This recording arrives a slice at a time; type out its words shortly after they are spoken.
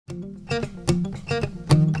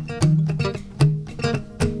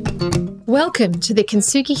Welcome to the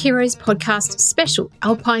Kintsugi Heroes podcast special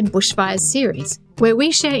Alpine Bushfires series, where we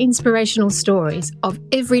share inspirational stories of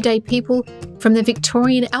everyday people from the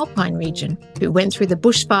Victorian Alpine region who went through the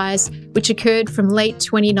bushfires which occurred from late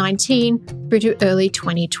 2019 through to early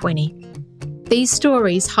 2020. These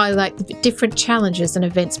stories highlight the different challenges and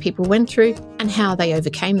events people went through and how they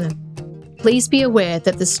overcame them. Please be aware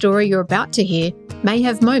that the story you're about to hear may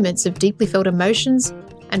have moments of deeply felt emotions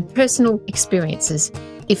and personal experiences.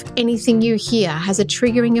 If anything you hear has a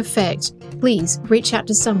triggering effect, please reach out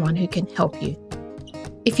to someone who can help you.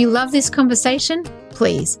 If you love this conversation,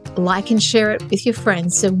 please like and share it with your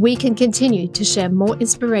friends so we can continue to share more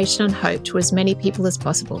inspiration and hope to as many people as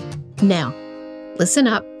possible. Now, listen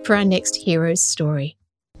up for our next hero's story.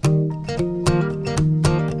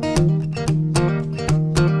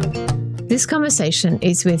 This conversation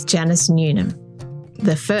is with Janice Newnham,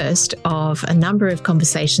 the first of a number of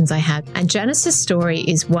conversations I had. And Janice's story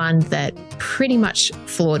is one that pretty much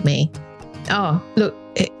floored me. Oh, look,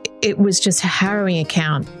 it was just a harrowing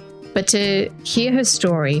account. But to hear her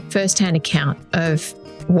story, first-hand account of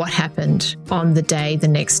what happened on the day, the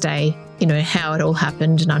next day, how it all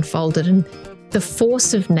happened and unfolded. And the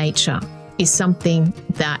force of nature is something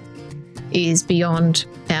that is beyond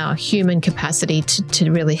our human capacity to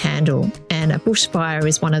really handle. And a bushfire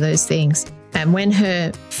is one of those things. And when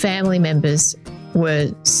her family members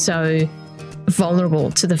were so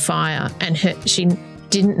vulnerable to the fire and she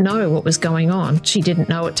didn't know what was going on, she didn't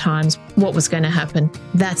know at times what was going to happen,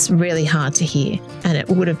 that's really hard to hear. And it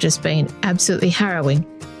would have just been absolutely harrowing.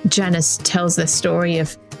 Janice tells the story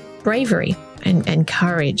of bravery and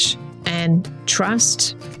courage and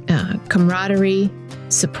trust, camaraderie,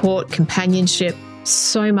 support, companionship.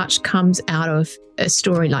 So much comes out of a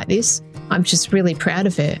story like this. I'm just really proud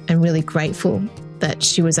of her and really grateful that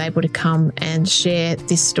she was able to come and share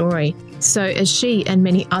this story. So as she and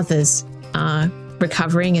many others are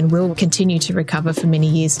recovering and will continue to recover for many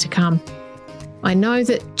years to come, I know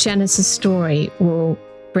that Janice's story will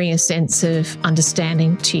bring a sense of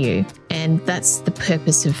understanding to you. And that's the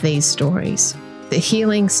purpose of these stories. The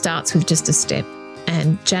healing starts with just a step.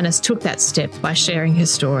 And Janice took that step by sharing her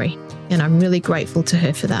story. And I'm really grateful to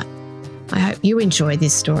her for that. I hope you enjoy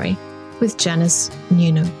this story with Janice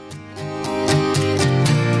Newnham.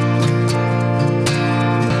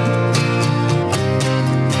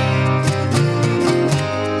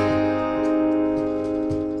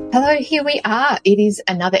 Hello, here we are. It is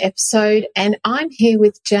another episode, and I'm here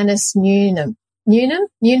with Janice Newnham. Newnham?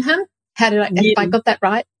 If I got that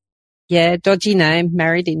right? Yeah, dodgy name,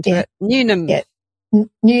 married into it. Newnham. Yeah,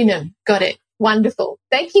 Newnham. Got it. Wonderful.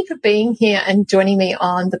 Thank you for being here and joining me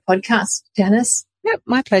on the podcast, Janice. Yep,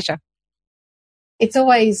 my pleasure. It's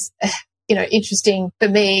always, interesting for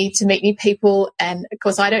me to meet new people. And of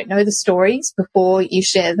course, I don't know the stories before you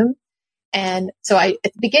share them. And so at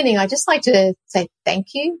the beginning, I just like to say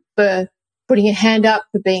thank you for putting your hand up,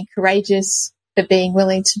 for being courageous, for being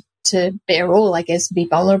willing to bear all, I guess, to be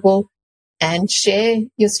vulnerable and share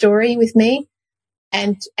your story with me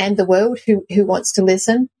and the world who wants to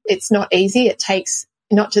listen. It's not easy. It takes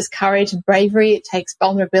not just courage and bravery, it takes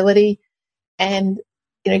vulnerability. And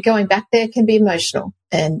going back there can be emotional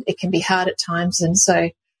and it can be hard at times. And so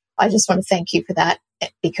I just want to thank you for that,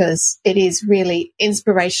 because it is really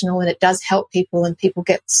inspirational and it does help people, and people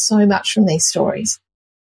get so much from these stories.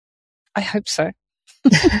 I hope so.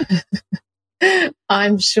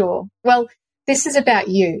 I'm sure. Well, this is about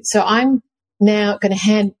you. So I'm now going to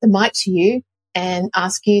hand the mic to you and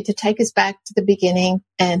ask you to take us back to the beginning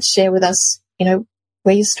and share with us,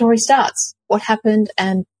 where your story starts, what happened,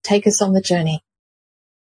 and take us on the journey.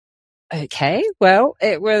 Okay, well,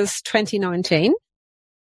 it was 2019,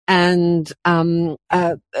 and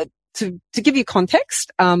to give you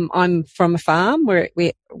context, I'm from a farm.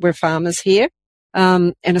 We're farmers here,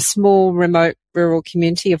 in a small, remote, rural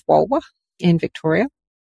community of Walwa in Victoria.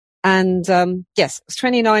 And yes, it was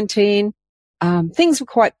 2019. Things were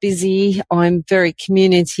quite busy. I'm very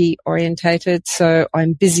community orientated, so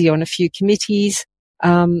I'm busy on a few committees.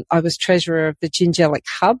 I was treasurer of the Gingelic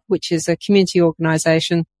Hub, which is a community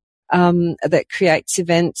organisation that creates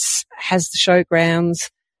events, has the showgrounds,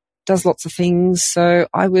 does lots of things. So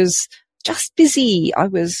I was just busy. I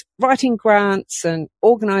was writing grants and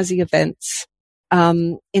organising events.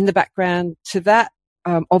 In the background to that,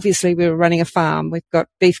 obviously we were running a farm. We've got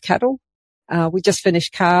beef cattle. We just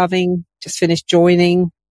finished calving, just finished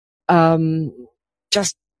joining,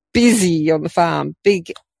 just busy on the farm,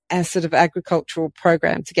 big sort of agricultural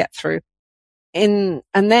program to get through. And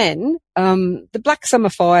then the Black Summer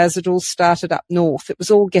fires had all started up north. It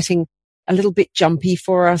was all getting a little bit jumpy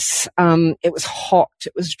for us. It was hot.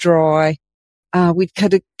 It was dry. we'd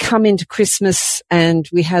kind of come into Christmas and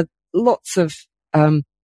we had lots of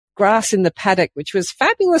grass in the paddock, which was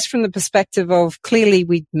fabulous from the perspective of clearly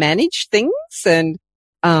we'd managed things and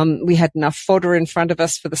we had enough fodder in front of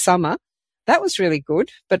us for the summer. That was really good.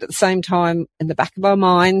 But at the same time, in the back of our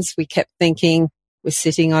minds, we kept thinking, we're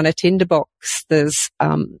sitting on a tinderbox. There's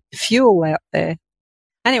fuel out there.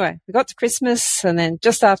 Anyway, we got to Christmas, and then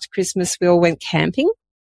just after Christmas, we all went camping,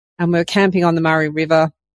 and we were camping on the Murray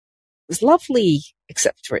River. It was lovely,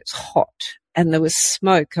 except for it's hot, and there was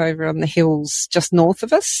smoke over on the hills just north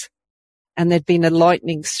of us, and there'd been a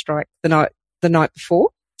lightning strike the night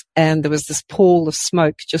before, and there was this pall of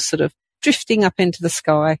smoke just sort of drifting up into the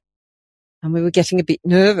sky, and we were getting a bit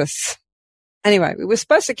nervous. Anyway, we were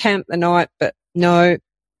supposed to camp the night, but no,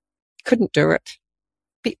 couldn't do it.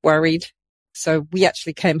 Bit worried. So we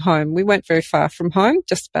actually came home. We weren't very far from home,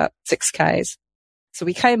 just about 6 k's. So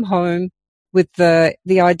we came home with the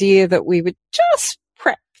idea that we would just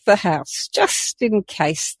prep the house just in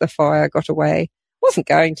case the fire got away. Wasn't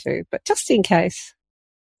going to, but just in case.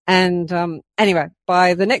 And anyway,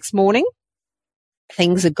 by the next morning,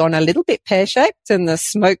 things had gone a little bit pear-shaped and the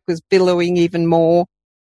smoke was billowing even more.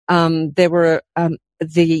 There were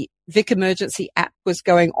the Vic Emergency app was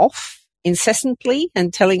going off incessantly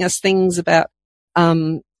and telling us things about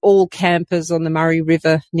all campers on the Murray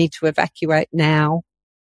River need to evacuate now.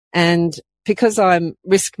 And because I'm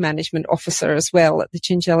risk management officer as well at the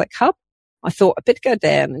Chingellic Hub, I thought I better go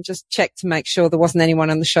down and just check to make sure there wasn't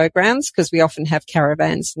anyone on the showgrounds, because we often have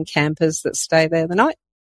caravans and campers that stay there the night.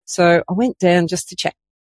 So I went down just to check.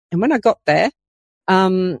 And when I got there,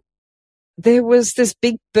 there was this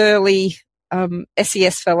big burly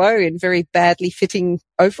SES fellow in very badly fitting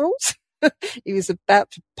overalls. He was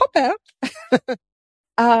about to pop out.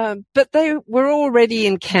 But they were already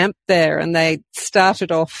in camp there, and they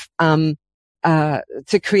started off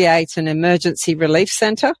to create an emergency relief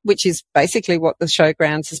centre, which is basically what the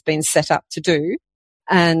showgrounds has been set up to do.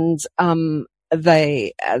 And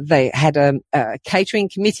they had a catering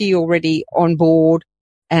committee already on board,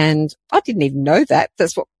 and I didn't even know that.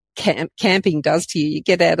 That's what camping does to you. You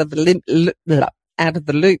get out of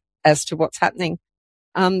the loop as to what's happening.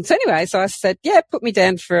 So anyway, so I said, yeah, put me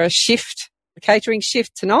down for a catering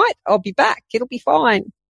shift tonight. I'll be back. It'll be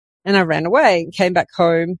fine. And I ran away and came back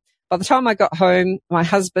home. By the time I got home, my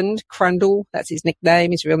husband, Crundle, that's his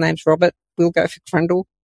nickname. His real name's Robert. We'll go for Crundle.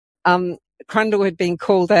 Crundle had been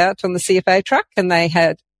called out on the CFA truck, and they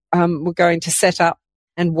were going to set up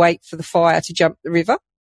and wait for the fire to jump the river.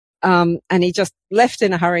 And he just left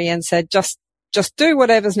in a hurry and said, just do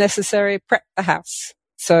whatever's necessary, prep the house.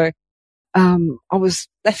 So, I was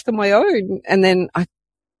left on my own, and then I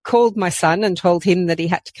called my son and told him that he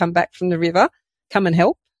had to come back from the river, come and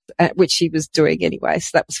help, which he was doing anyway.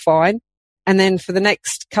 So that was fine. And then for the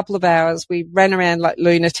next couple of hours, we ran around like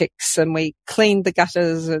lunatics, and we cleaned the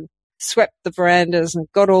gutters and swept the verandas and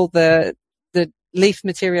got all the leaf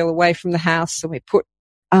material away from the house. And we put,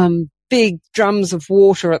 big drums of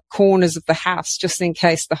water at corners of the house just in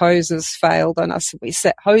case the hoses failed on us. We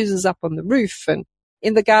set hoses up on the roof and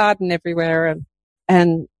in the garden everywhere,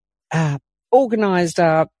 and organised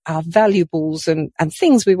our valuables and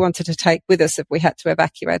things we wanted to take with us if we had to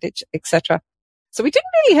evacuate it, etc. So we didn't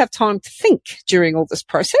really have time to think during all this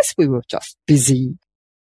process. We were just busy.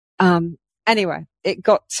 Anyway, it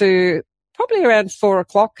got to probably around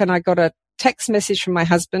 4:00, and I got a text message from my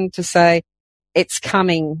husband to say, it's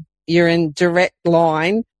coming. You're in direct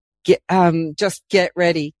line. Just get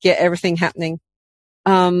ready, get everything happening.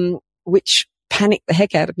 Which panicked the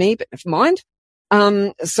heck out of me, but never mind.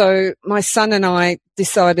 So my son and I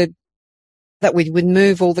decided that we would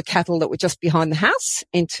move all the cattle that were just behind the house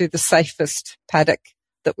into the safest paddock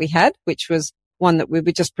that we had, which was one that we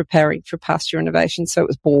were just preparing for pasture innovation. So it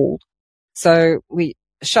was bald. So we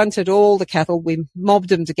shunted all the cattle. We mobbed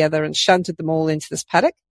them together and shunted them all into this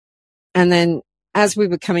paddock. And then as we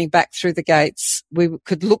were coming back through the gates, we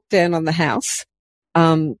could look down on the house.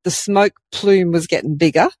 The smoke plume was getting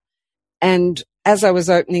bigger. And as I was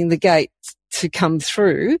opening the gate to come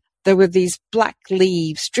through, there were these black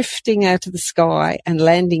leaves drifting out of the sky and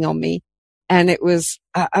landing on me. And it was,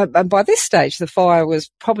 by this stage, the fire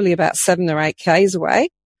was probably about 7 or 8 k's away,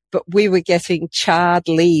 but we were getting charred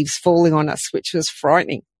leaves falling on us, which was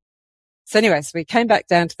frightening. So anyway, so we came back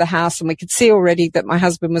down to the house, and we could see already that my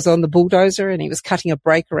husband was on the bulldozer and he was cutting a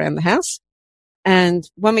break around the house. And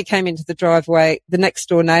when we came into the driveway, the next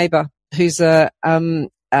door neighbour, who's an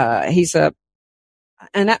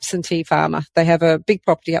absentee farmer. They have a big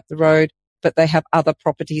property up the road, but they have other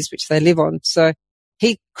properties which they live on. So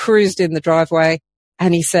he cruised in the driveway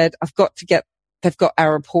and he said, I've got to get they've got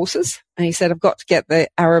Arab horses. And he said, I've got to get the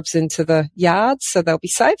Arabs into the yards so they'll be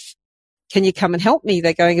safe. Can you come and help me?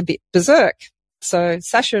 They're going a bit berserk. So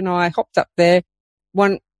Sasha and I hopped up there,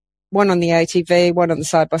 one on the ATV, one on the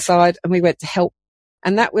side by side, and we went to help.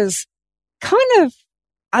 And that was kind of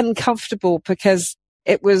uncomfortable because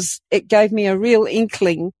it gave me a real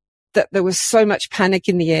inkling that there was so much panic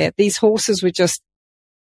in the air. These horses were just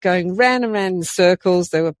going round and round in circles.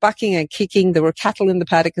 They were bucking and kicking. There were cattle in the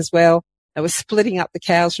paddock as well. They were splitting up the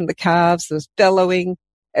cows from the calves. There was bellowing.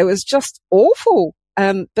 It was just awful.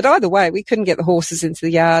 But either way, we couldn't get the horses into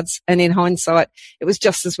the yards. And in hindsight, it was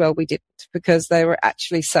just as well we didn't, because they were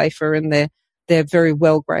actually safer in their very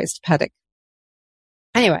well grazed paddock.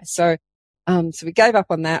 Anyway, so we gave up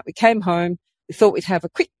on that. We came home. We thought we'd have a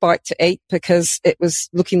quick bite to eat because it was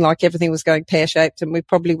looking like everything was going pear-shaped and we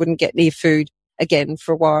probably wouldn't get near food again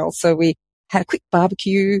for a while. So we had a quick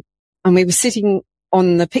barbecue and we were sitting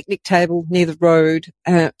on the picnic table near the road,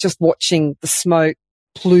 just watching the smoke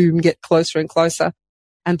plume get closer and closer.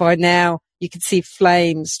 And by now you could see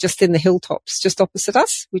flames just in the hilltops just opposite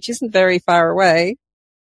us, which isn't very far away.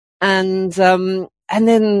 And then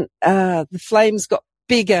the flames got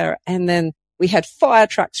bigger, and then we had fire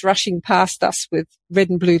trucks rushing past us with red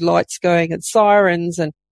and blue lights going and sirens,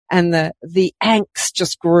 and the angst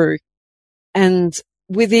just grew. And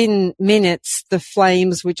within minutes, the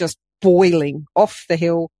flames were just boiling off the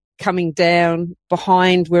hill, coming down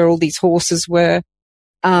behind where all these horses were.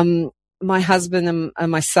 My husband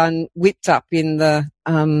and my son whipped up in the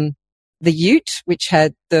ute, which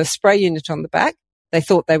had the spray unit on the back. They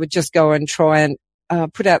thought they would just go and try and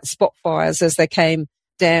put out the spot fires as they came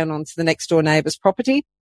down onto the next door neighbour's property.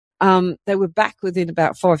 They were back within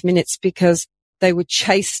about 5 minutes because they were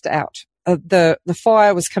chased out. The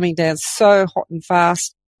fire was coming down so hot and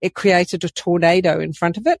fast, it created a tornado in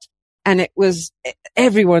front of it. And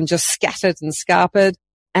everyone just scattered and scarpered,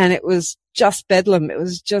 and it was just bedlam. It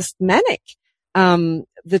was just manic.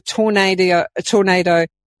 The tornado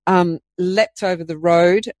leapt over the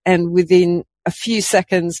road, and within a few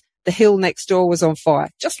seconds, the hill next door was on fire,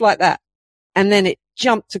 just like that. And then it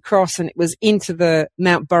jumped across and it was into the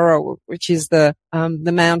Mount Burrow, which is the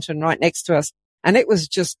mountain right next to us. And it was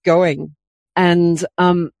just going. And,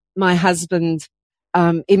 my husband,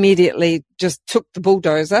 immediately just took the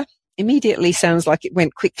bulldozer. Immediately sounds like it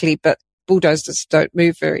went quickly, but bulldozers don't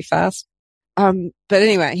move very fast. But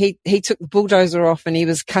anyway, he took the bulldozer off and he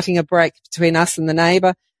was cutting a break between us and the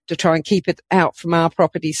neighbour to try and keep it out from our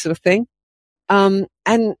property, sort of thing. And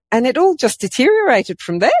it all just deteriorated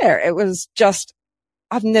from there. It was just,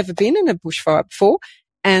 I've never been in a bushfire before,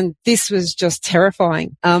 and this was just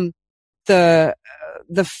terrifying.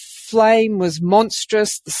 The flame was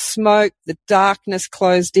monstrous, the smoke, the darkness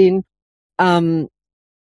closed in.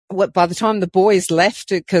 By the time the boys left,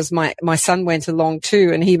 because my son went along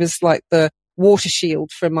too, and he was like the water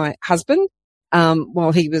shield for my husband,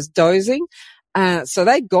 while he was dozing. So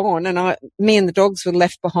they'd gone, and me and the dogs were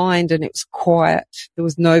left behind, and it was quiet. There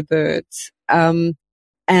was no birds. And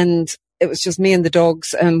it was just me and the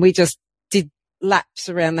dogs, and we just did laps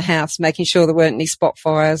around the house, making sure there weren't any spot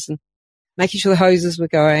fires and making sure the hoses were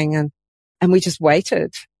going, and we just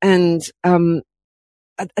waited. And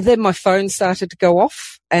then my phone started to go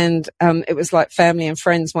off, and it was like family and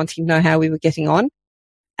friends wanting to know how we were getting on.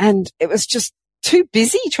 And it was just too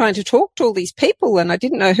busy trying to talk to all these people, and I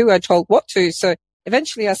didn't know who I told what to. So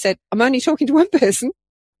eventually I said, I'm only talking to one person,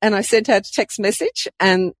 and I sent out a text message,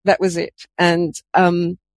 and that was it. And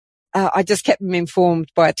I just kept them informed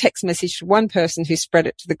by a text message to one person who spread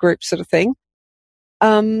it to the group, sort of thing.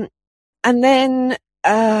 And then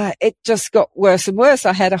it just got worse and worse.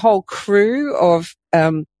 I had a whole crew of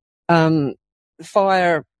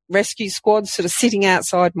fire rescue squads sort of sitting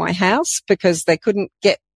outside my house because they couldn't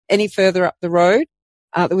get any further up the road.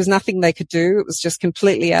 There was nothing they could do. It was just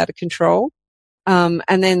completely out of control. And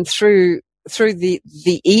then through the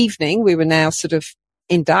evening, we were now sort of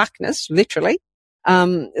in darkness, literally.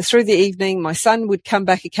 Through the evening, my son would come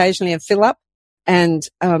back occasionally and fill up, and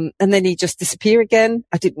then he'd just disappear again.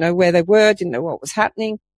 I didn't know where they were, didn't know what was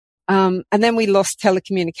happening. And then we lost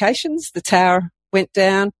telecommunications. The tower went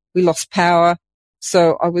down. We lost power.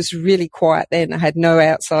 So I was really quiet then. I had no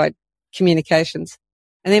outside communications.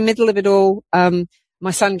 And in the middle of it all,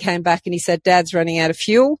 my son came back and he said, Dad's running out of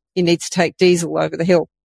fuel. You need to take diesel over the hill.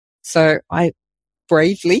 So I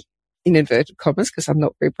bravely, in inverted commas, because I'm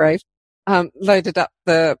not very brave, loaded up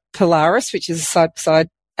the Polaris, which is a side-by-side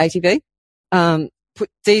ATV, put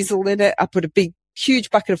diesel in it. I put a big,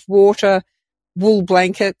 huge bucket of water, wool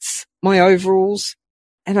blankets, my overalls,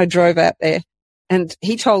 and I drove out there. And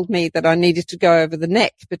he told me that I needed to go over the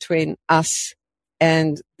neck between us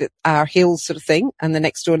and our hills sort of thing, and the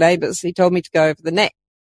next door neighbours. He told me to go over the neck.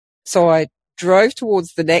 So I drove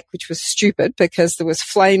towards the neck, which was stupid because there was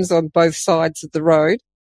flames on both sides of the road.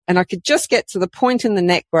 And I could just get to the point in the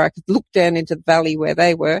neck where I could look down into the valley where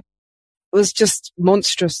they were. It was just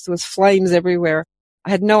monstrous. There was flames everywhere.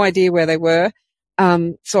 I had no idea where they were.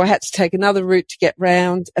 So I had to take another route to get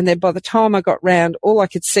round. And then by the time I got round, all I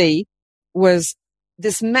could see was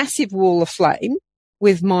this massive wall of flame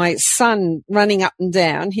with my son running up and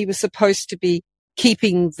down. He was supposed to be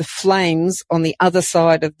keeping the flames on the other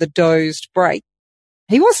side of the dozed brake.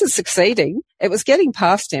 He wasn't succeeding. It was getting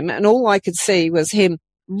past him, and all I could see was him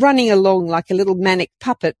running along like a little manic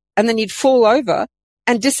puppet, and then he'd fall over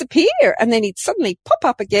and disappear, and then he'd suddenly pop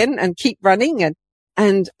up again and keep running,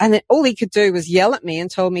 and all he could do was yell at me and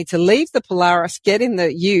told me to leave the Polaris, get in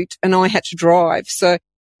the ute, and I had to drive. So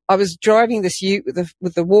I was driving this ute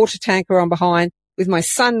with the water tanker on behind, with my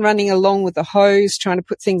son running along with the hose, trying to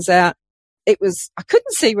put things out. I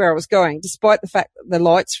couldn't see where I was going, despite the fact that the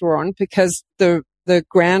lights were on, because the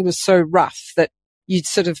ground was so rough that you'd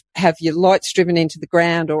sort of have your lights driven into the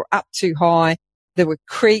ground or up too high. There were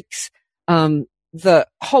creeks. The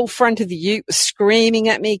whole front of the ute was screaming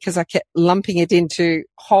at me because I kept lumping it into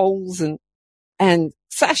holes, and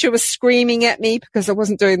Sasha was screaming at me because I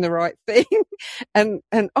wasn't doing the right thing. and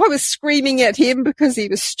I was screaming at him because he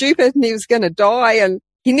was stupid and he was going to die and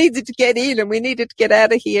he needed to get in and we needed to get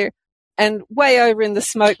out of here. And way over in the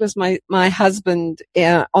smoke was my husband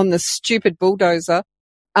on the stupid bulldozer.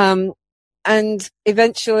 And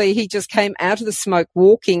eventually he just came out of the smoke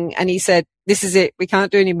walking, and he said, "This is it. We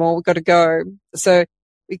can't do any more. We've got to go." So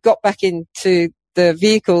we got back into the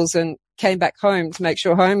vehicles and came back home to make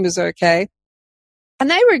sure home was okay. And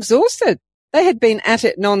they were exhausted. They had been at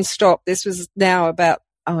it non-stop. This was now about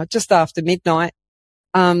just after midnight.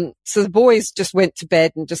 So the boys just went to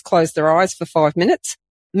bed and just closed their eyes for 5 minutes.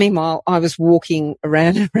 Meanwhile, I was walking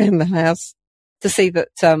around the house to see that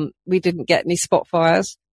we didn't get any spot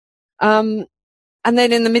fires. And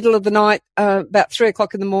then in the middle of the night, about 3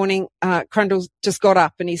 o'clock in the morning, Crundle just got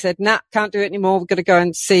up and he said, "Nah, can't do it anymore. We've got to go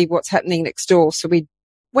and see what's happening next door." So we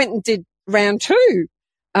went and did round 2.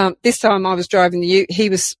 This time I was driving the ute. He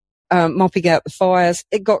was mopping out the fires.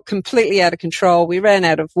 It got completely out of control. We ran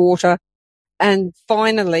out of water. And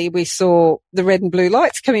finally we saw the red and blue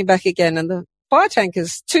lights coming back again, and the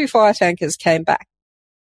two fire tankers came back.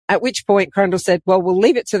 At which point Crundle said, "Well, we'll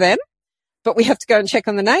leave it to them, but we have to go and check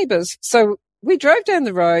on the neighbours." So we drove down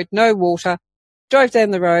the road, no water, drove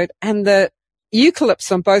down the road, and the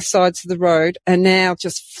eucalypts on both sides of the road are now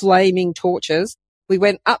just flaming torches. We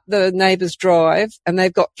went up the neighbour's drive, and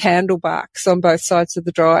they've got candle barks on both sides of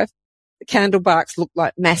the drive. The candle barks looked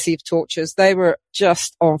like massive torches. They were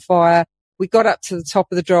just on fire. We got up to the top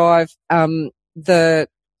of the drive. The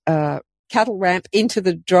cattle ramp into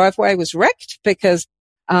the driveway was wrecked because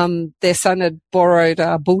their son had borrowed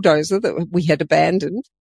a bulldozer that we had abandoned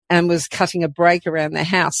and was cutting a break around their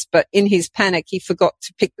house. But in his panic, he forgot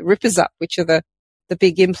to pick the rippers up, which are the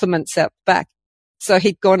big implements out the back. So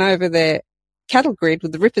he'd gone over their cattle grid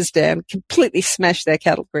with the rippers down, completely smashed their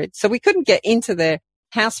cattle grid. So we couldn't get into their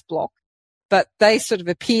house block, but they sort of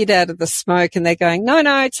appeared out of the smoke and they're going, no,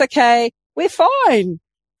 it's okay. We're fine.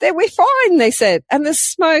 We're fine, they said. And there's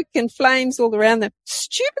smoke and flames all around them.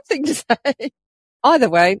 Stupid thing to say. Either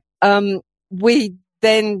way, we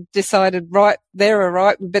then decided, right, they're all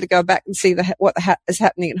right. We better go back and see what is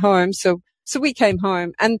happening at home. So we came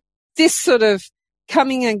home, and this sort of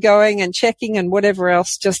coming and going and checking and whatever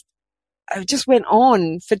else just went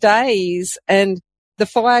on for days. And the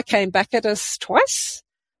fire came back at us twice.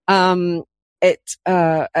 At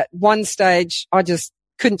one stage, I just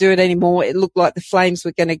couldn't do it anymore. It looked like the flames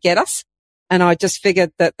were going to get us. And I just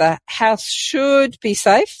figured that the house should be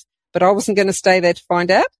safe, but I wasn't going to stay there to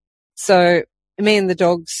find out. So me and the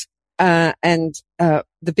dogs, and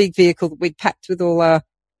the big vehicle that we'd packed with all our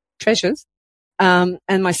treasures, and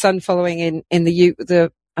my son following in the ute with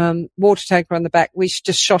the water tanker on the back, we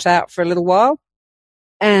just shot out for a little while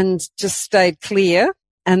and just stayed clear.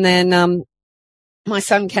 And then my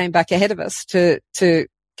son came back ahead of us to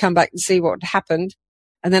come back and see what happened.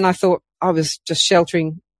 And then I thought I was just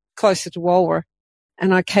sheltering closer to Walwa.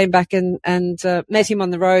 And I came back and met him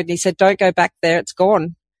on the road, and he said, "Don't go back there. It's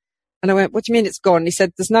gone." And I went, "What do you mean it's gone?" And he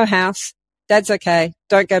said, "There's no house. Dad's okay.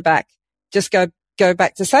 Don't go back. Just go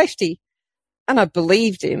back to safety." And I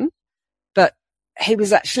believed him, but he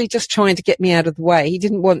was actually just trying to get me out of the way. He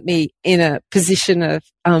didn't want me in a position of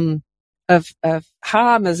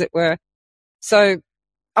harm, as it were. So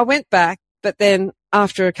I went back, but then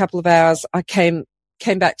after a couple of hours, I came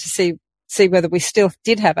back to see whether we still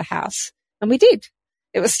did have a house. And we did.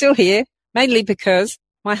 It was still here. mainly because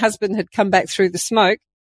my husband had come back through the smoke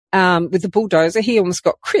with the bulldozer. He almost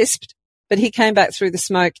got crisped, but he came back through the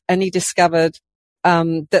smoke and he discovered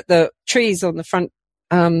that the trees on the front,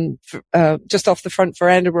 just off the front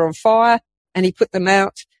veranda were on fire, and he put them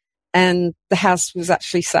out, and the house was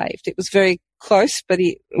actually saved. It was very close, but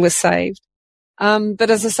it was saved. But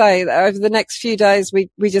as I say, over the next few days, we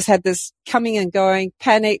just had this coming and going,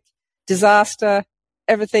 panic, disaster,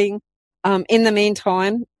 everything. In the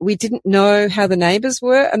meantime, we didn't know how the neighbours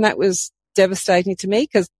were, and that was devastating to me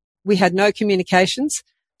because we had no communications.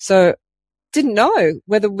 So didn't know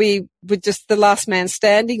whether we were just the last man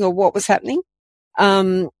standing or what was happening.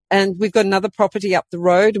 And we've got another property up the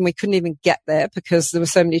road, and we couldn't even get there because there were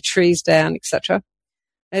so many trees down, etc.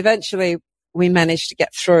 Eventually, we managed to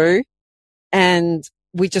get through, and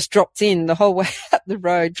we just dropped in the whole way up the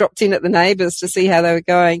road, dropped in at the neighbours to see how they were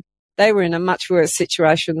going. They were in a much worse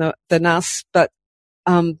situation than us, but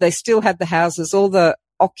they still had the houses. All the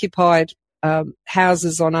occupied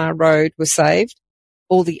houses on our road were saved.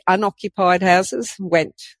 All the unoccupied houses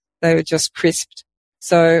went. They were just crisped.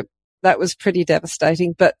 So that was pretty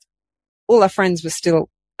devastating, but all our friends were still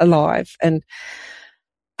alive, and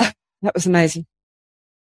that was amazing.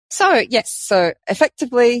 So yes, so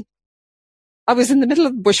effectively I was in the middle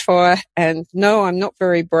of the bushfire, and no, I'm not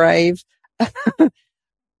very brave,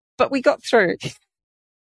 but we got through.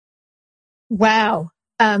 Wow.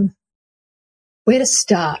 Where to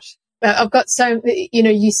start? I've got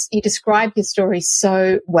you describe your story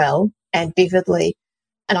so well and vividly,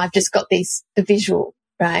 and I've just got the visual,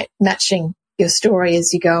 right, matching your story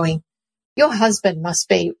as you're going. Your husband must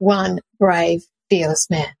be one brave, fearless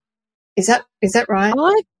man. Is that right?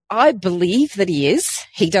 I believe that he is.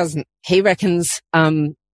 He doesn't. He reckons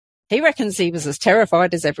he was as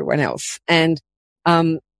terrified as everyone else. And,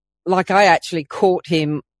 I actually caught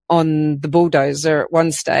him on the bulldozer at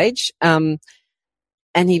one stage, and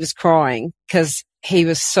he was crying because he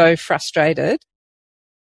was so frustrated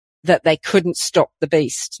that they couldn't stop the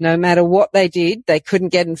beast. No matter what they did, they couldn't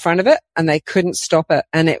get in front of it, and they couldn't stop it.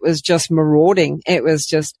 And it was just marauding. It was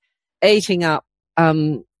just eating up,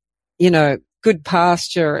 good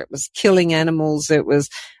pasture. It was killing animals. It was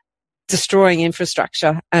destroying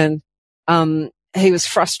infrastructure. And he was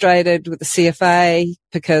frustrated with the CFA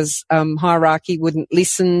because hierarchy wouldn't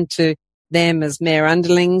listen to them as mere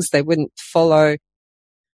underlings. They wouldn't follow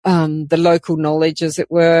the local knowledge, as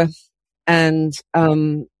it were. And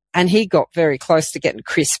he got very close to getting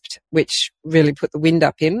crisped, which really put the wind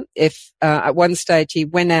up him. At one stage he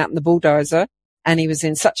went out in the bulldozer and he was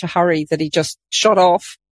in such a hurry that he just shot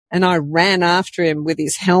off, and I ran after him with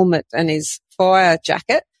his helmet and his fire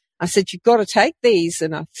jacket. I said, "You've got to take these."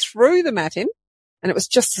 And I threw them at him, and it was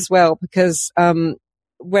just as well because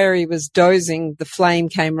where he was dozing, the flame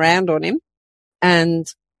came round on him, and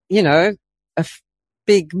a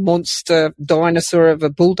big monster dinosaur of a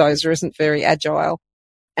bulldozer isn't very agile.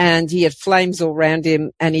 And he had flames all around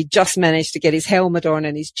him, and he just managed to get his helmet on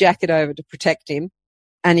and his jacket over to protect him.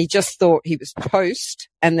 And he just thought he was toast.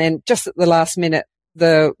 And then just at the last minute,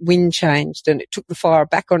 the wind changed and it took the fire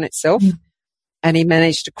back on itself. And he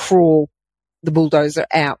managed to crawl the bulldozer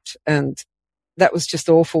out. And that was just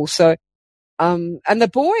awful. So, and the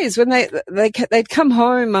boys, when they'd come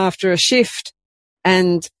home after a shift,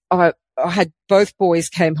 and I had both boys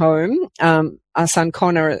came home. Our son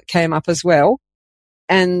Connor came up as well.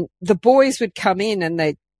 And the boys would come in and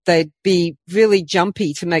they'd be really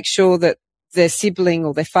jumpy to make sure that their sibling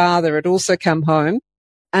or their father had also come home.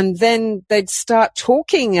 And then they'd start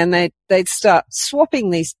talking, and they'd start swapping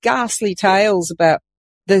these ghastly tales about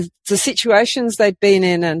the situations they'd been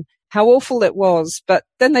in and how awful it was. But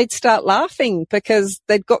then they'd start laughing because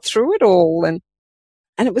they'd got through it all. And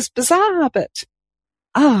it was bizarre, but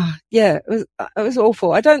it was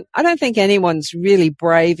awful. I don't think anyone's really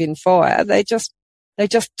brave in fire. They just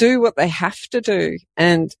do what they have to do,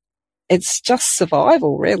 and it's just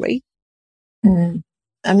survival, really.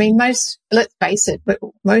 I mean, let's face it, but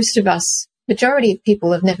most of us, majority of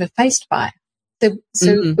people have never faced fire.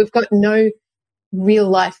 So we've got no real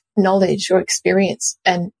life knowledge or experience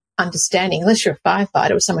and understanding. Unless you're a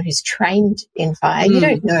firefighter or someone who's trained in fire, you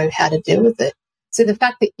don't know how to deal with it. So the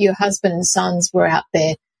fact that your husband and sons were out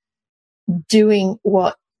there doing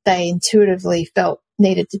what they intuitively felt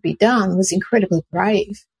needed to be done was incredibly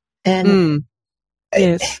brave. And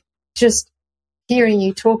yes, just hearing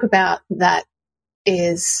you talk about that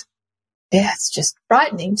is, it's just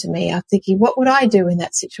frightening to me. I'm thinking, what would I do in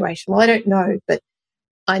that situation? Well, I don't know, but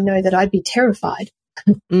I know that I'd be terrified.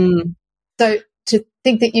 So to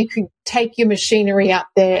think that you could take your machinery out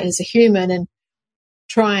there as a human and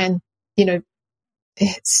try and,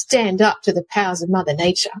 stand up to the powers of Mother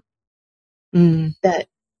Nature that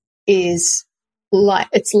is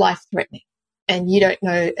it's life-threatening, and you don't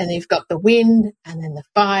know, and you've got the wind and then the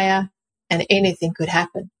fire, and anything could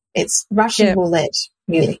happen. It's Russian roulette,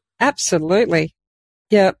 really. Absolutely.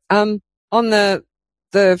 Yeah. On the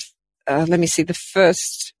let me see, the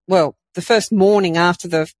first morning after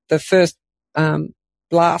the first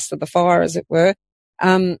blast of the fire, as it were,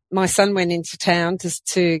 my son went into town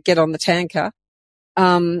to get on the tanker.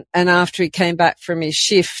 And after he came back from his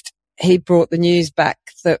shift, he brought the news back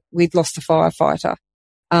that we'd lost a firefighter.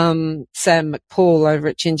 Sam McPaul over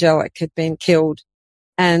at Gingellic had been killed,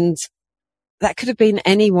 and that could have been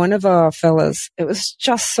any one of our fellas. It was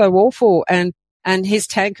just so awful. And his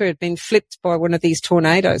tanker had been flipped by one of these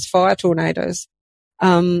tornadoes, fire tornadoes.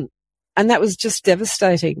 And that was just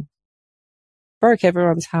devastating. Broke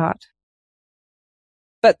everyone's heart.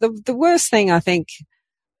 But the worst thing, I think,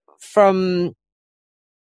 from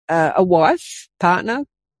a wife, partner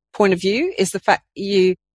point of view, is the fact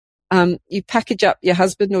you package up your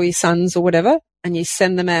husband or your sons or whatever, and you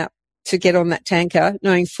send them out to get on that tanker,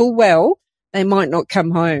 knowing full well they might not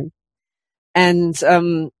come home. And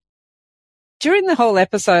during the whole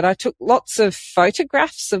episode, I took lots of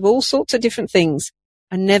photographs of all sorts of different things.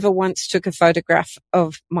 I never once took a photograph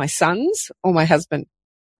of my sons or my husband,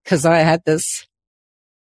 because I had this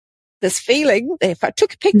feeling that if I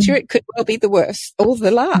took a picture, it could well be the worst or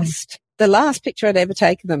the last picture I'd ever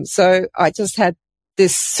taken them. So I just had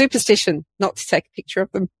this superstition not to take a picture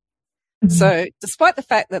of them. So despite the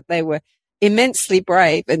fact that they were immensely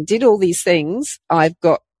brave and did all these things, I've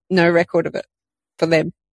got no record of it for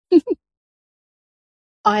them.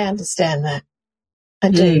 I understand that. I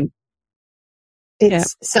do.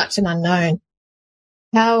 It's such an unknown.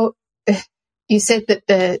 How you said that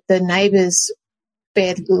the neighbours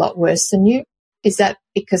fared a lot worse than you. Is that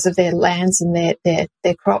because of their lands and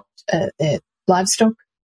their crop, their livestock?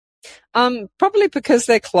 Probably because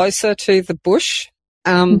they're closer to the bush.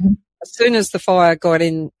 As soon as the fire got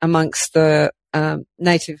in amongst the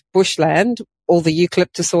native bushland, all the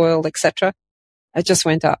eucalyptus oil, etc., it just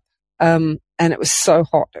went up. And it was so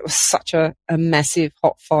hot. It was such a massive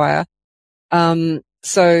hot fire.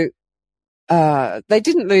 So they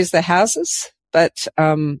didn't lose their houses, but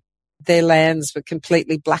their lands were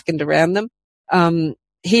completely blackened around them.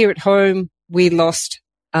 Here at home, we lost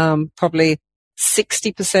probably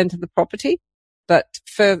 60% of the property, but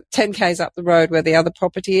for 10 k's up the road where the other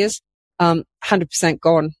property is, 100%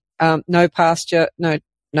 gone. No pasture,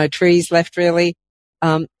 no trees left really.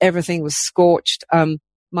 Everything was scorched.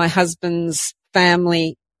 My husband's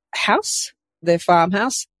family house, their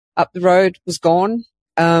farmhouse up the road, was gone.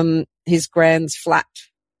 His grand's flat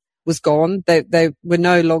was gone. They were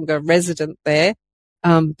no longer resident there.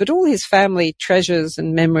 But all his family treasures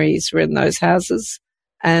and memories were in those houses,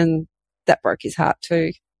 and that broke his heart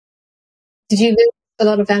too. Did you lose a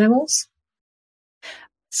lot of animals?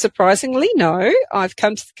 Surprisingly, no. I've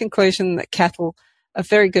come to the conclusion that cattle are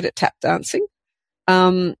very good at tap dancing.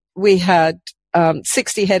 We had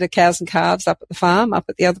 60 head of cows and calves up at the farm, up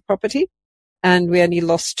at the other property, and we only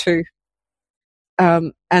lost 2.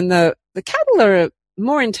 And the cattle are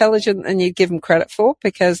more intelligent than you'd give them credit for,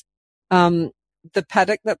 because the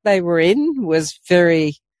paddock that they were in was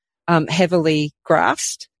very heavily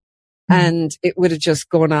grassed, and it would have just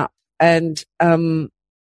gone up. And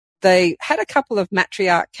they had a couple of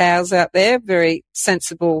matriarch cows out there, very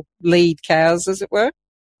sensible lead cows, as it were,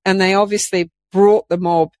 and they obviously brought the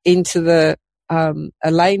mob into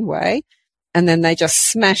a laneway, and then they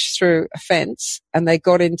just smashed through a fence, and they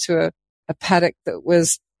got into a paddock that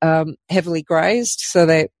was heavily grazed, so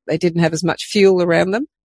they didn't have as much fuel around them.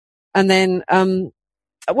 And then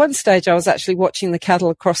at one stage I was actually watching the cattle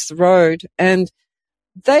across the road, and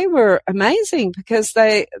they were amazing because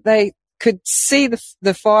they could see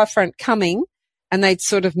the fire front coming, and they'd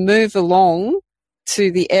sort of move along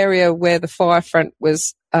to the area where the fire front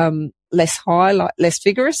was less high, like less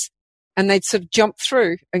vigorous, and they'd sort of jump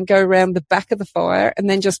through and go around the back of the fire and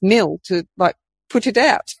then just mill to like put it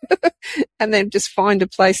out and then just find a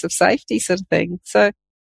place of safety, sort of thing. So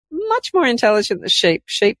much more intelligent than sheep.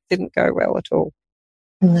 Sheep didn't go well at all.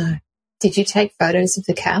 No. Did you take photos of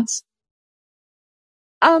the cows?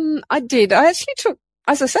 I did. I actually took,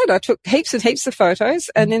 as I said, I took heaps and heaps of photos,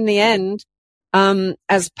 and in the end,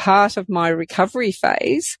 as part of my recovery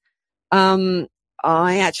phase, I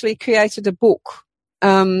actually created a book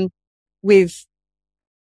with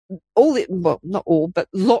not all, but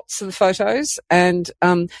lots of the photos. And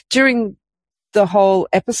during the whole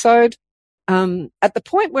episode, at the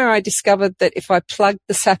point where I discovered that if I plugged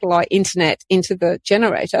the satellite internet into the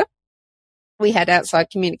generator, we had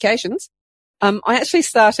outside communications. I actually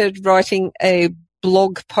started writing a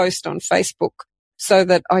blog post on Facebook so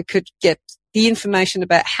that I could get the information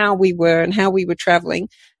about how we were and how we were traveling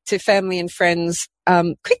to family and friends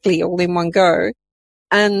quickly, all in one go.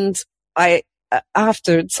 And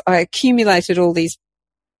afterwards, I accumulated all these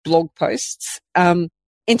blog posts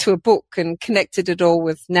into a book and connected it all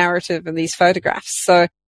with narrative and these photographs. So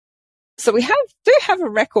we do have a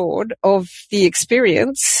record of the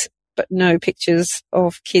experience, but no pictures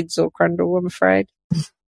of kids or Crundle, I'm afraid.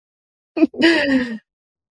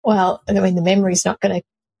 Well, I mean, the memory's not going to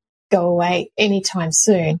go away anytime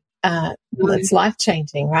soon. It's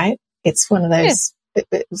life-changing, right? It's one of those that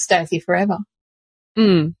will stay with you forever.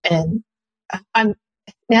 Mm. And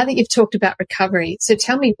now that you've talked about recovery, so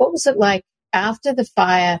tell me, what was it like after the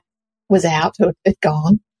fire was out or had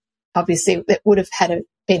gone? Obviously, it would have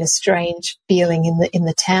been a strange feeling in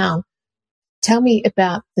the town. Tell me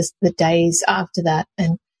about the days after that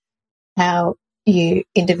and how you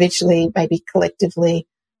individually, maybe collectively,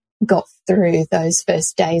 got through those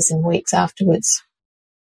first days and weeks afterwards.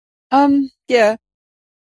 Yeah,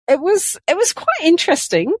 it was quite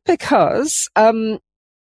interesting because my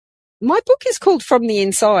book is called From the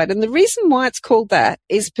Inside, and the reason why it's called that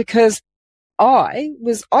is because I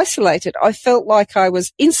was isolated. I felt like I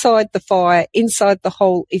was inside the fire, inside the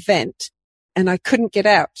whole event, and I couldn't get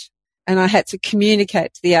out. And I had to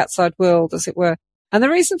communicate to the outside world, as it were. And the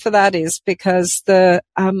reason for that is because the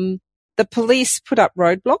police put up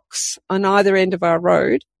roadblocks on either end of our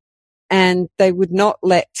road, and they would not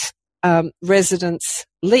let residents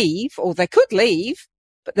leave, or they could leave,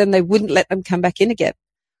 but then they wouldn't let them come back in again.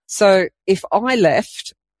 So if I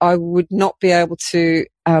left, I would not be able to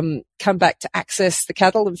come back to access the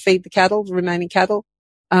cattle and feed the cattle, the remaining cattle,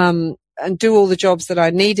 and do all the jobs that I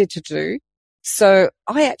needed to do. So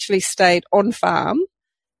I actually stayed on farm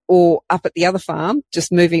or up at the other farm,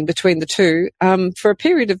 just moving between the two, for a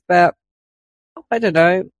period of about,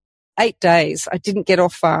 8 days. I didn't get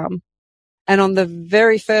off farm. And on the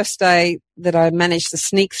very first day that I managed to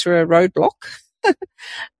sneak through a roadblock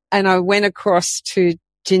and I went across to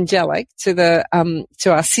Jingellic,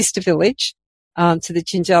 to our sister village, to the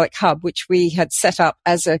Jingellic hub, which we had set up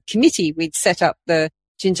as a committee. We'd set up the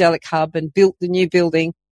Jingellic hub and built the new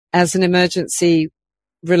building as an emergency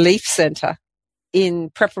relief centre in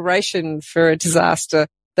preparation for a disaster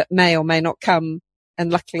that may or may not come.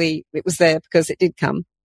 And luckily it was there because it did come.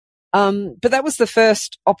 But that was the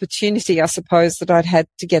first opportunity, I suppose, that I'd had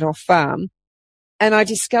to get off farm. And I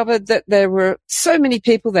discovered that there were so many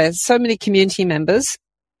people there, so many community members,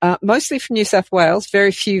 mostly from New South Wales,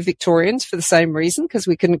 very few Victorians for the same reason, because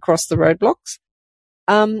we couldn't cross the roadblocks.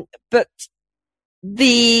 But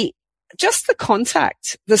just the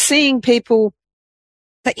contact, the seeing people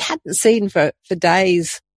that you hadn't seen for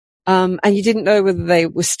days, and you didn't know whether they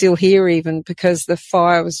were still here even because the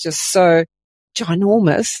fire was just so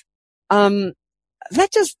ginormous.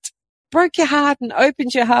 That just broke your heart and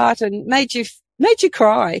opened your heart and made you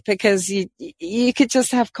cry because you could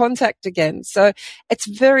just have contact again. So it's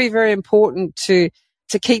very, very important to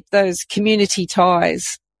keep those community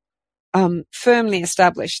ties, firmly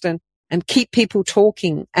established and keep people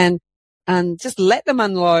talking and just let them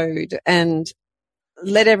unload and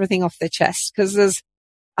let everything off their chest. Cause there's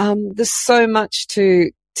so much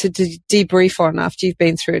to debrief on after you've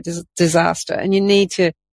been through a disaster, and you need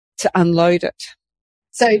to unload it.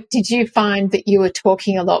 So did you find that you were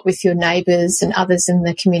talking a lot with your neighbours and others in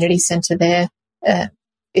the community centre there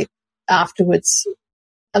afterwards,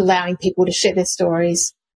 allowing people to share their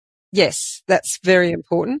stories? Yes, that's very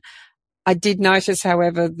important. I did notice,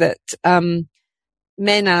 however, that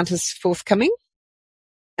men aren't as forthcoming,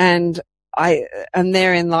 and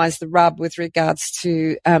therein lies the rub with regards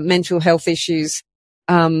to mental health issues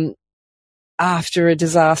after a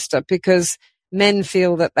disaster, because men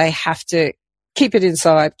feel that they have to keep it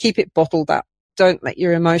inside, keep it bottled up, don't let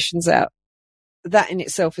your emotions out. That in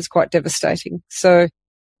itself is quite devastating. So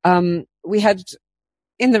we had,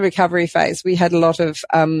 in the recovery phase, we had a lot of,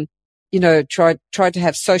 tried to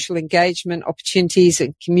have social engagement opportunities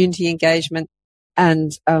and community engagement.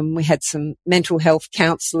 And we had some mental health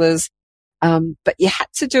counsellors. But you had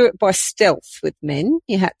to do it by stealth with men.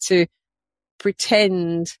 You had to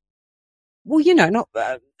pretend, not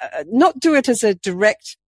do it as a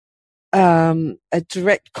direct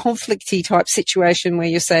conflicty type situation where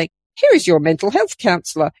you're saying, here is your mental health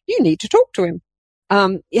counsellor, you need to talk to him.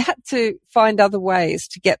 You had to find other ways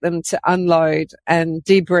to get them to unload and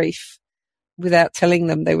debrief without telling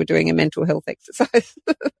them they were doing a mental health exercise.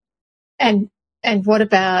 And what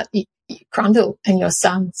about Crundle and your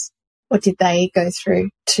sons? What did they go through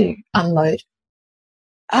to unload?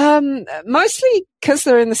 Mostly because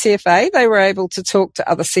they're in the CFA, they were able to talk to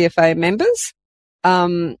other CFA members.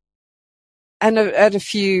 and at a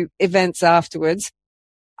few events afterwards.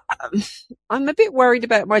 I'm a bit worried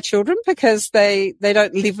about my children because they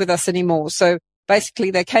don't live with us anymore. So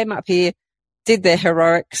basically they came up here, did their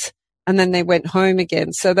heroics, and then they went home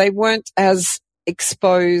again. So they weren't as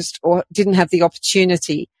exposed or didn't have the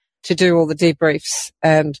opportunity to do all the debriefs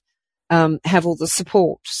and have all the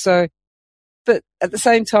support. So, but at the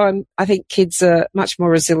same time, I think kids are much more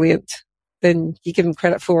resilient than you give them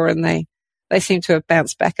credit for, and they seem to have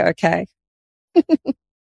bounced back okay.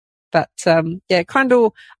 But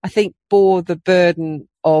Crundle, I think, bore the burden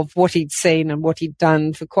of what he'd seen and what he'd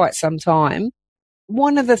done for quite some time.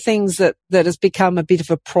 One of the things that has become a bit of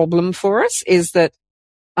a problem for us is that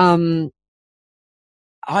I've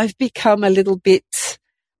become a little bit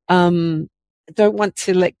don't want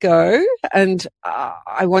to let go, and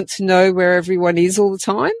I want to know where everyone is all the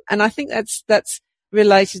time. And I think that's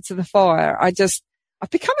related to the fire. I've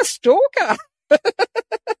become a stalker.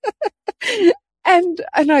 And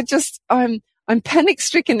I'm panic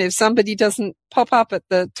stricken if somebody doesn't pop up at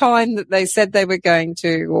the time that they said they were going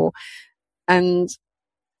to, and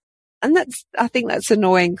I think that's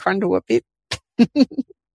annoying Crundle a bit.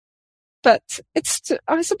 But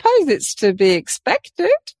I suppose it's to be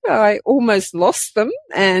expected. I almost lost them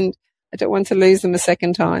and I don't want to lose them a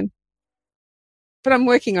second time, but I'm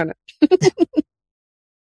working on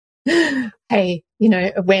it. Hey,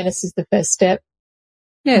 awareness is the first step.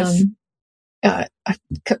 Yes.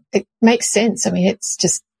 It makes sense. I mean, it's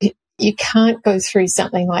just, you can't go through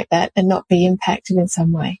something like that and not be impacted in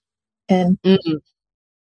some way, and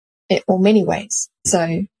or many ways.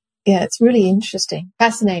 So yeah, it's really interesting,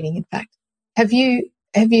 fascinating. In fact, have you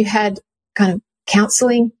had kind of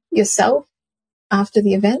counselling yourself after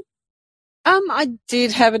the event? I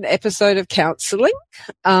did have an episode of counselling.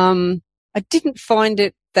 I didn't find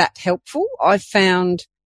it that helpful. I found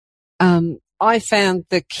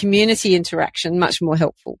the community interaction much more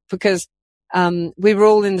helpful because we were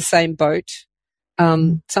all in the same boat.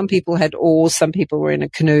 Some people had oars, some people were in a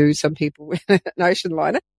canoe, some people were in an ocean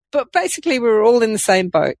liner. But basically we were all in the same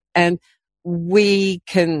boat, and we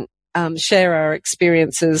can share our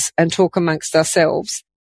experiences and talk amongst ourselves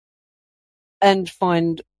and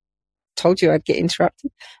told you I'd get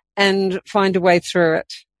interrupted, and find a way through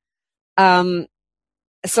it.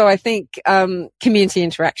 So I think community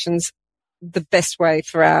interactions the best way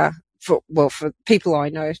for people I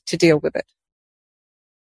know to deal with it.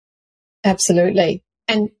 Absolutely.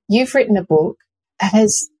 And you've written a book.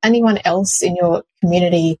 Has anyone else in your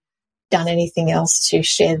community done anything else to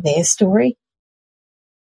share their story?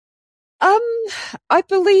 I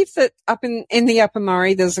believe that up in the Upper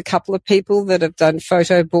Murray, there's a couple of people that have done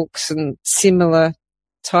photo books and similar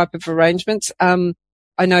type of arrangements. I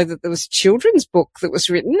know that there was a children's book that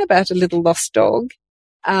was written about a little lost dog,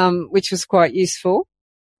 which was quite useful,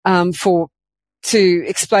 to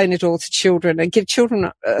explain it all to children and give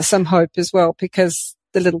children some hope as well, because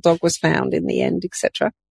the little dog was found in the end,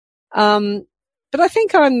 etc. But I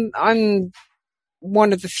think I'm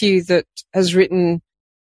one of the few that has written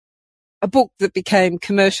a book that became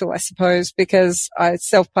commercial, I suppose, because I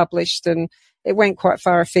self-published and it went quite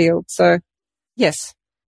far afield. So, yes.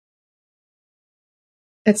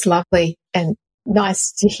 It's lovely and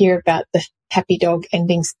nice to hear about the happy dog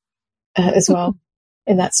endings as well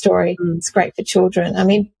in that story. It's great for children. I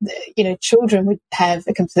mean, children would have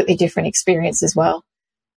a completely different experience as well.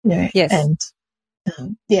 Yes. And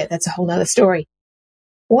that's a whole nother story.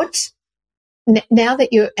 Now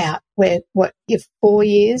that you're out, you're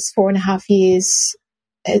 4.5 years,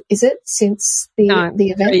 is it since the event?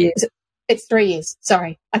 3 years. It's 3 years.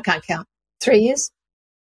 Sorry, I can't count. 3 years?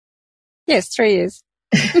 Yes, 3 years.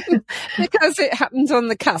 Because it happened on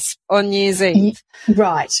the cusp on New Year's Eve.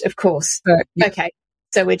 Right, of course. Yeah. Okay,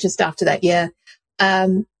 so we're just after that, yeah.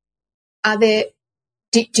 Do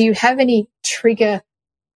you have any trigger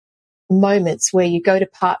moments where you go to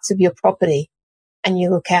parts of your property and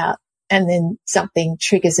you look out and then something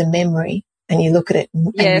triggers a memory and you look at it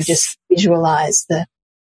and you just visualize the...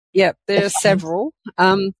 Yeah, there are several.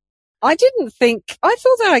 I thought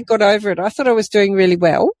that I got over it. I thought I was doing really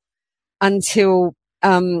well until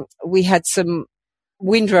we had some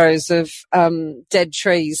windrows of dead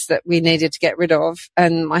trees that we needed to get rid of,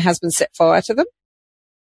 and my husband set fire to them.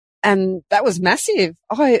 And that was massive.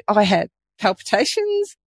 I had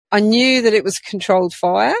palpitations. I knew that it was controlled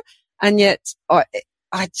fire, and yet I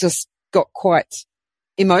just got quite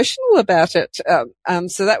emotional about it.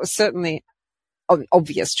 So that was certainly an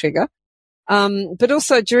obvious trigger. But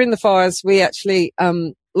also during the fires, we actually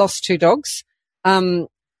lost 2 dogs.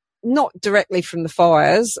 Not directly from the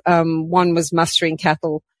fires. One was mustering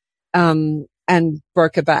cattle, and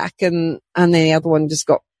broke her back, and then the other one just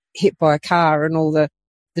got hit by a car, and all the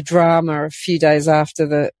drama a few days after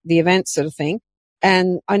the event sort of thing.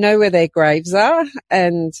 And I know where their graves are,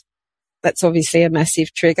 and that's obviously a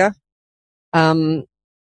massive trigger. And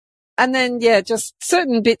then, yeah, just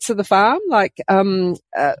certain bits of the farm, like on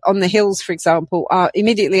the hills, for example,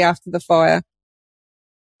 immediately after the fire,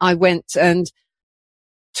 I went and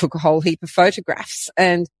took a whole heap of photographs,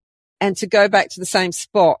 and to go back to the same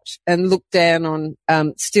spot and look down on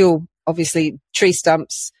still obviously tree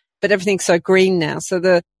stumps, but everything's so green now. So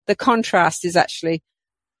the contrast is actually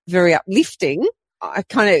very uplifting. It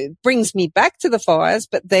kind of brings me back to the fires,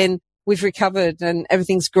 but then we've recovered and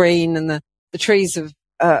everything's green, and the trees have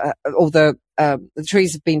the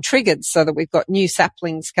trees have been triggered so that we've got new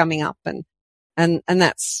saplings coming up, and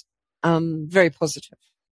that's very positive.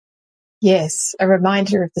 Yes, a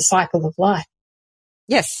reminder of the cycle of life.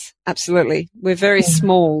 Yes, absolutely. We're very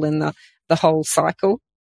small in the whole cycle.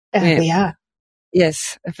 We are.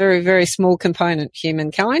 Yes, a very, very small component,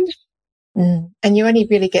 humankind. And you only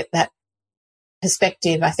really get that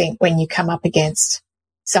perspective, I think, when you come up against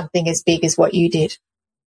something as big as what you did,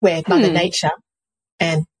 where Mother Nature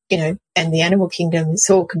and, and the animal kingdom is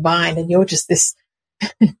all combined, and you're just this,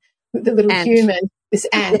 the little human, this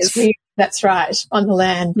ant. Yes. That's right, on the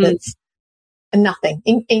land that's nothing,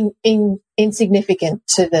 insignificant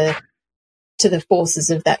to the forces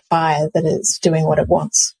of that fire that is doing what it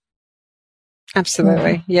wants.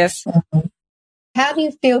 Absolutely, yes. Mm-hmm. How do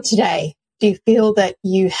you feel today? Do you feel that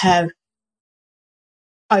you have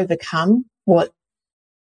overcome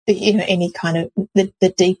any kind of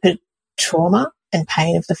the deeper trauma and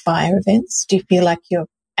pain of the fire events? Do you feel like you're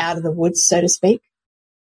out of the woods, so to speak?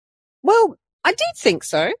 Well, I did think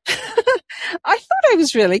so. I thought I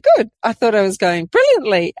was really good. I thought I was going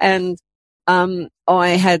brilliantly, and I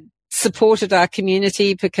had supported our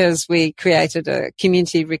community because we created a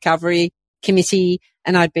community recovery committee,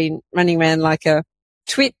 and I'd been running around like a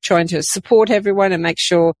twit trying to support everyone and make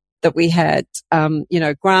sure that we had,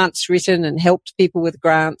 grants written and helped people with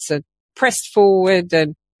grants, and pressed forward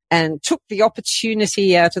and took the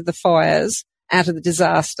opportunity out of the fires, out of the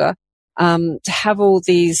disaster, to have all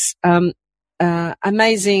these,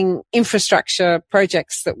 amazing infrastructure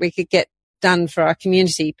projects that we could get done for our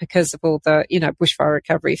community because of all the, bushfire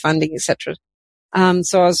recovery funding, etc.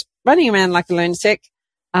 So I was running around like a lunatic.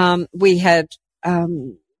 We had,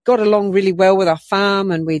 got along really well with our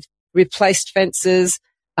farm, and we'd replaced fences.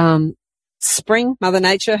 Spring, Mother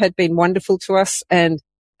Nature had been wonderful to us, and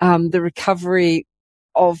the recovery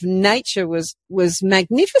of nature was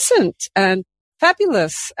magnificent and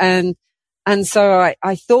fabulous. And so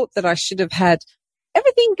I thought that I should have had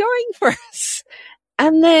everything going for us.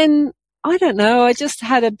 And then, I don't know, I just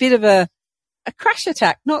had a bit of a crash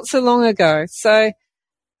attack not so long ago. So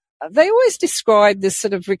they always describe this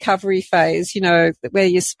sort of recovery phase, where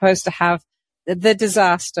you're supposed to have the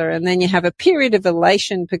disaster, and then you have a period of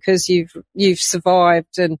elation because you've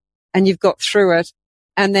survived and you've got through it.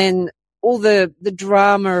 And then all the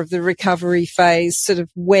drama of the recovery phase sort of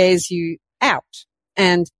wears you out,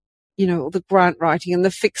 and, all the grant writing and the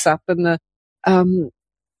fix up and the,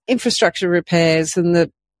 infrastructure repairs and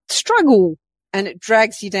the struggle, and it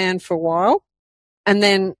drags you down for a while. And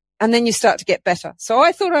then you start to get better. So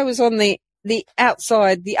I thought I was on the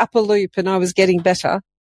outside, the upper loop, and I was getting better.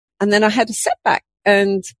 And then I had a setback,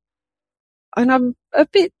 and I'm a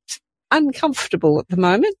bit uncomfortable at the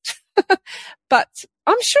moment, but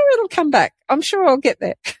I'm sure it'll come back. I'm sure I'll get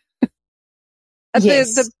there.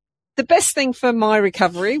 Yes. The best thing for my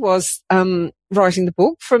recovery was, writing the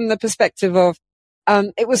book, from the perspective of,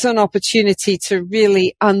 it was an opportunity to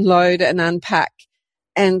really unload and unpack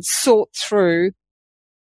and sort through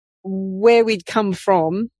where we'd come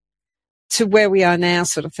from to where we are now,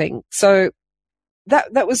 sort of thing. So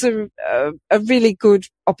that was a really good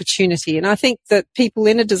opportunity. And I think that people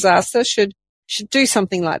in a disaster should do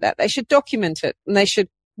something like that. They should document it, and they should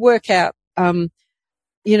work out,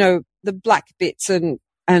 the black bits and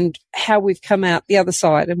how we've come out the other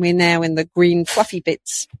side. And we're now in the green fluffy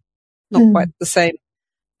bits. Not quite the same,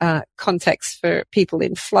 context for people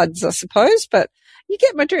in floods, I suppose, but you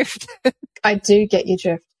get my drift. I do get your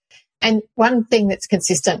drift. And one thing that's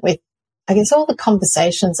consistent with, I guess, all the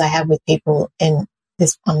conversations I have with people on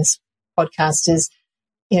this podcast is,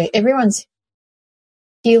 everyone's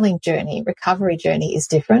healing journey, recovery journey is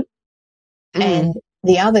different. And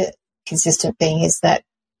the other consistent thing is that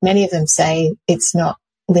many of them say it's not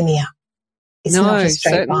linear. It's not a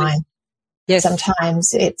straight line. Yes.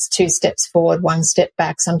 Sometimes it's 2 steps forward, 1 step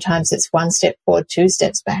back. Sometimes it's 1 step forward, 2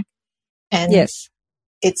 steps back. And yes,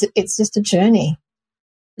 it's just a journey.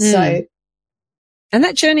 So And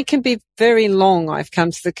that journey can be very long, I've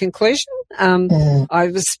come to the conclusion. I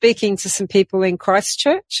was speaking to some people in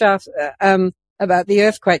Christchurch after, about the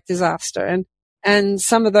earthquake disaster, and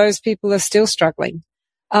some of those people are still struggling.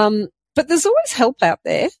 But there's always help out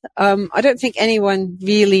there. I don't think anyone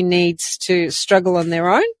really needs to struggle on their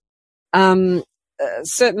own.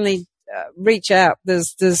 Certainly reach out.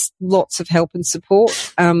 There's lots of help and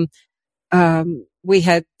support. We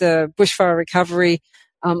had the bushfire recovery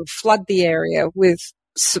flood the area with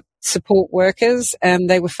support workers, and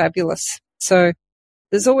they were fabulous. So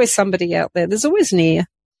there's always somebody out there. There's always near.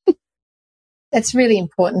 That's really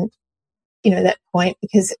important, that point,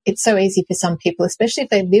 because it's so easy for some people, especially if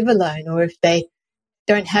they live alone or if they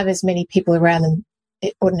don't have as many people around them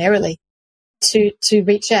ordinarily, to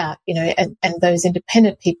reach out, and those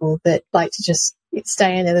independent people that like to just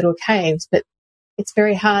stay in their little caves. But it's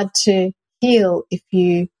very hard to heal if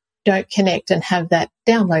you don't connect and have that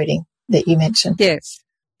downloading that you mentioned.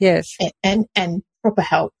 Yes. And proper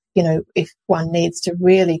help, if one needs to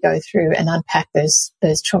really go through and unpack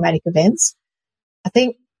those traumatic events. I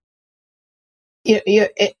think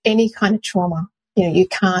any kind of trauma, you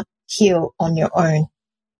can't heal on your own.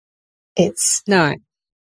 It's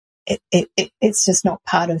just not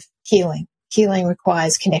part of healing. Healing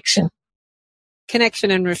requires connection.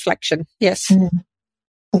 Connection and reflection. Yes.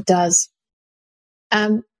 It does.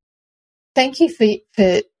 Thank you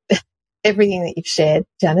for everything that you've shared,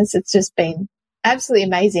 Janice. It's just been absolutely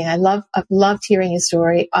amazing. I've loved hearing your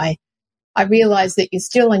story. I realize that you're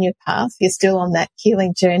still on your path. You're still on that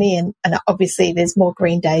healing journey, and obviously there's more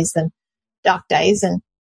green days than dark days. And,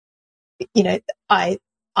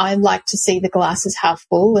 I like to see the glass as half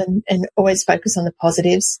full and always focus on the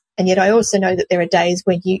positives. And yet I also know that there are days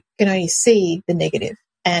when you can only see the negative,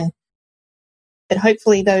 and that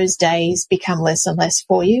hopefully those days become less and less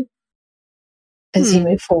for you as you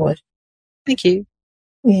move forward. Thank you.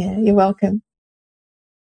 Yeah, you're welcome.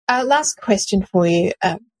 Last question for you.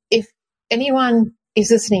 If anyone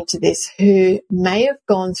is listening to this who may have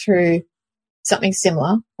gone through something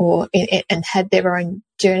similar and had their own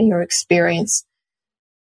journey or experience,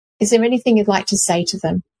 is there anything you'd like to say to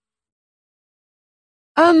them?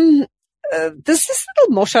 There's this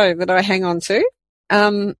little motto that I hang on to,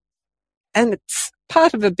 and it's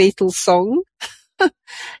part of a Beatles song,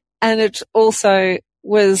 and it also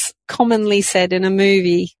was commonly said in a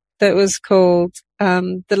movie that was called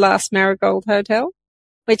The Last Marigold Hotel,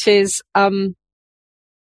 which is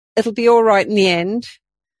it'll be all right in the end,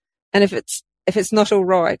 and if it's not all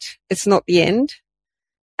right, it's not the end.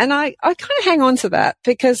 And I kind of hang on to that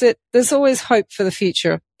because there's always hope for the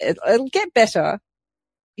future. It'll get better.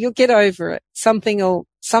 You'll get over it. Something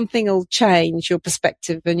will change your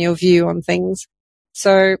perspective and your view on things.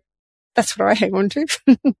 So that's what I hang on to.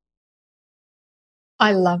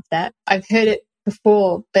 I love that. I've heard it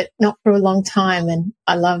before, but not for a long time. And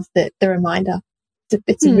I love the reminder.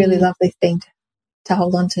 It's a really lovely thing to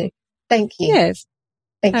hold on to. Thank you. Yes.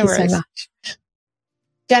 Thank you so much.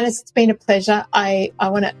 Janice, it's been a pleasure. I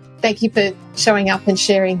want to thank you for showing up and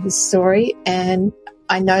sharing this story. And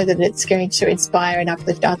I know that it's going to inspire and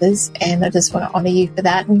uplift others. And I just want to honour you for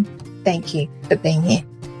that. And thank you for being here.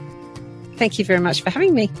 Thank you very much for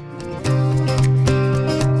having me.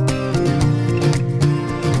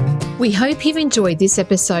 We hope you've enjoyed this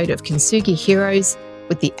episode of Kintsugi Heroes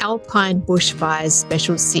with the Alpine Bushfires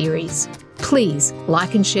Special Series. Please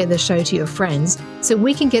like and share the show to your friends so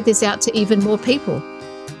we can get this out to even more people.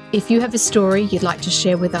 If you have a story you'd like to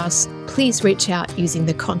share with us, please reach out using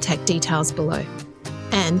the contact details below.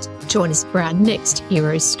 And join us for our next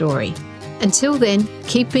hero's story. Until then,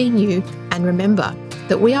 keep being you, and remember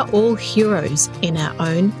that we are all heroes in our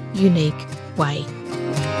own unique way.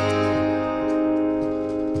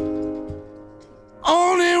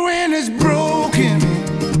 Only when it's broken.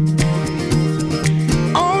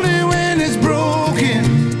 Only when it's broken.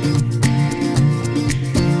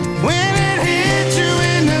 When it hits you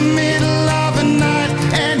in the middle of the night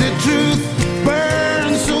and the truth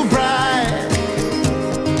burns so bright.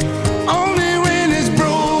 Only when it's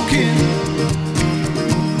broken.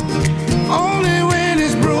 Only when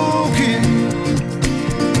it's broken.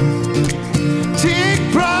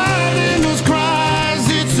 Take pride in those cries.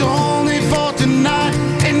 It's only for tonight,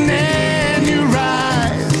 and then you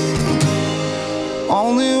rise.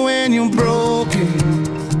 Only when you're broken.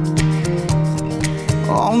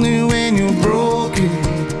 Only